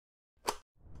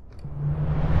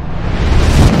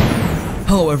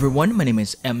Hello everyone, my name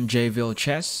is MJ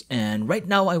Vilches, and right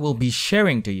now I will be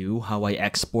sharing to you how I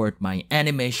export my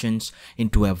animations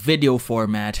into a video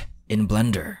format in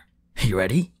Blender. You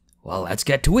ready? Well, let's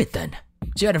get to it then.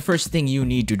 So yeah, the first thing you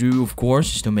need to do, of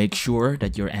course, is to make sure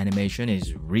that your animation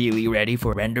is really ready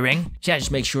for rendering. So yeah,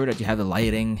 just make sure that you have the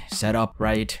lighting set up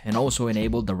right, and also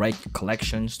enable the right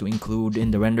collections to include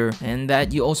in the render, and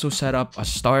that you also set up a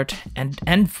start and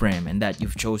end frame, and that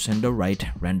you've chosen the right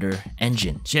render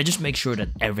engine. So yeah, just make sure that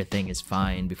everything is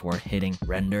fine before hitting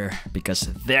render, because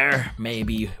there may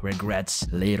be regrets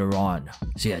later on.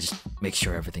 So yeah, just make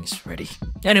sure everything's ready.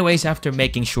 Anyways, after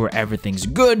making sure everything's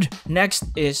good, next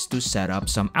is to set up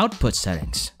some output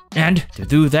settings. And to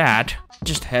do that,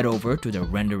 just head over to the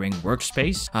rendering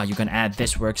workspace. You can add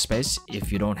this workspace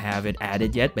if you don't have it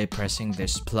added yet by pressing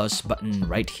this plus button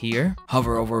right here.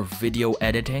 Hover over video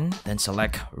editing, then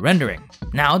select rendering.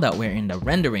 Now that we're in the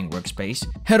rendering workspace,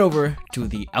 head over to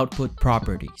the output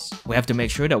properties. We have to make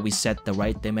sure that we set the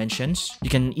right dimensions. You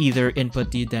can either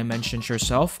input the dimensions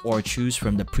yourself or choose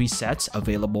from the presets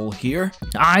available here.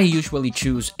 I usually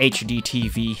choose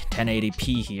HDTV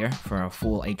 1080p here for a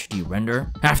full HD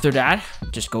render. After that,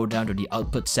 just go down to the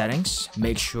output settings.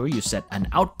 Make sure you set an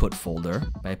output folder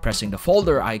by pressing the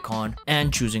folder icon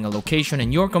and choosing a location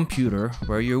in your computer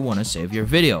where you want to save your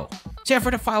video. So yeah,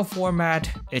 for the file format,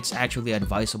 it's actually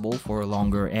advisable for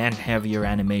longer and heavier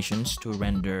animations to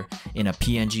render in a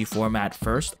PNG format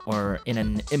first or in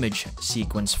an image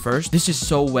sequence first. This is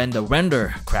so when the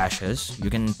render crashes, you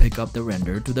can pick up the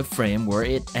render to the frame where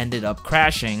it ended up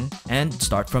crashing and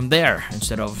start from there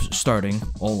instead of starting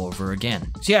all over again.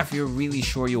 So yeah, if you're really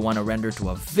sure you want to render to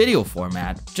a video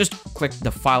format, just click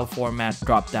the file format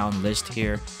drop down list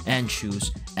here and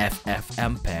choose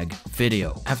FFmpeg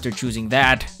video. After choosing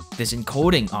that, this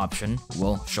encoding option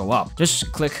will show up.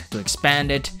 Just click to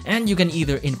expand it, and you can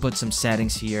either input some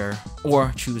settings here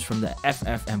or choose from the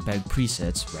FFmpeg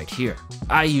presets right here.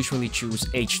 I usually choose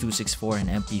H.264 and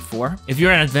MP4. If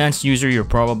you're an advanced user, you're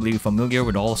probably familiar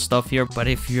with all stuff here, but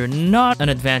if you're not an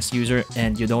advanced user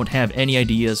and you don't have any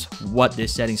ideas what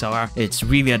these settings are, it's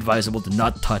really advisable to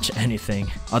not touch anything,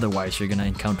 otherwise you're gonna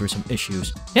encounter some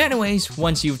issues. Anyways,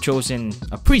 once you've chosen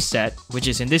a preset, which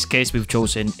is in this case we've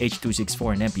chosen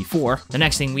H.264 and MP4, the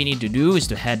next thing we need to do is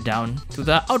to head down to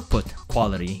the output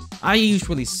quality. I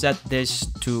usually set this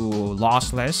to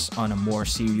lossless on a more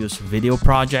serious video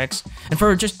projects, and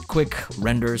for just quick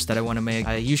renders that I want to make,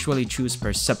 I usually choose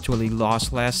perceptually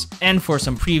lossless, and for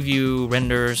some preview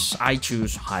renders, I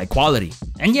choose high quality.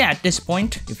 And yeah, at this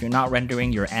point, if you're not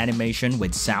rendering your animation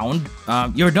with sound,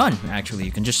 you're done. Actually,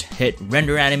 you can just hit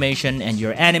render animation and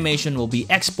your animation will be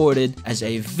exported as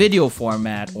a video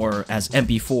format or as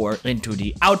MP4 into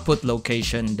the output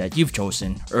location that you've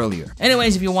chosen earlier.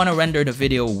 Anyways, if you want to render the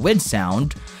video with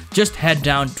sound, just head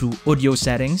down to audio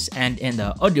settings, and in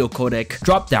the audio codec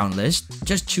drop down list,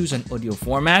 just choose an audio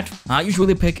format. I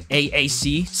usually pick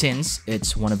AAC since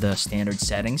it's one of the standard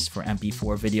settings for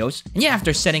MP4 videos. And yeah,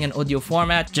 after setting an audio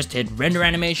format, just hit render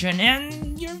animation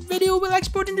and your video will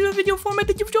export into a video format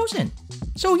that you've chosen.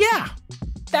 So yeah,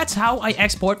 that's how I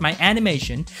export my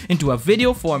animation into a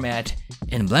video format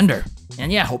in Blender.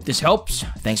 And yeah, hope this helps.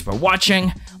 Thanks for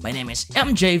watching. My name is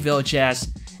MJ Vilches,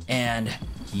 and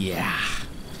yeah,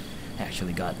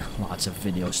 actually got lots of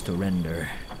videos to render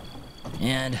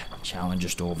and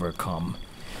challenges to overcome,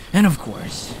 and of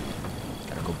course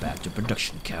gotta go back to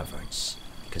production caverns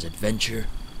because adventure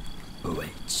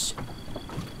awaits.